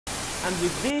And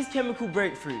with these chemical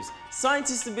breakthroughs,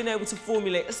 scientists have been able to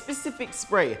formulate a specific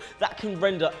spray that can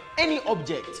render any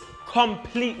object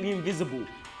completely invisible.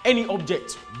 Any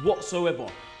object whatsoever.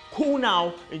 Call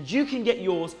now and you can get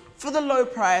yours for the low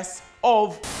price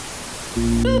of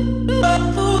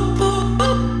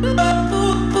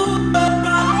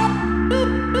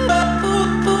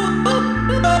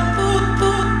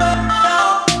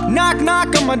knock,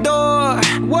 knock on my door.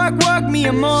 Work, work me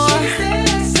and more.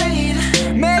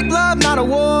 Make love, not a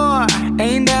war.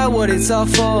 Ain't that what it's all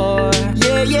for?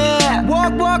 Yeah, yeah.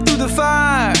 Walk, walk through the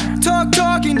fire. Talk,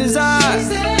 talk in desire.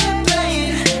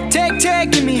 Take,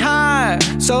 take, get me high.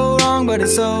 So wrong, but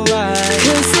it's alright.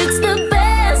 'Cause it's the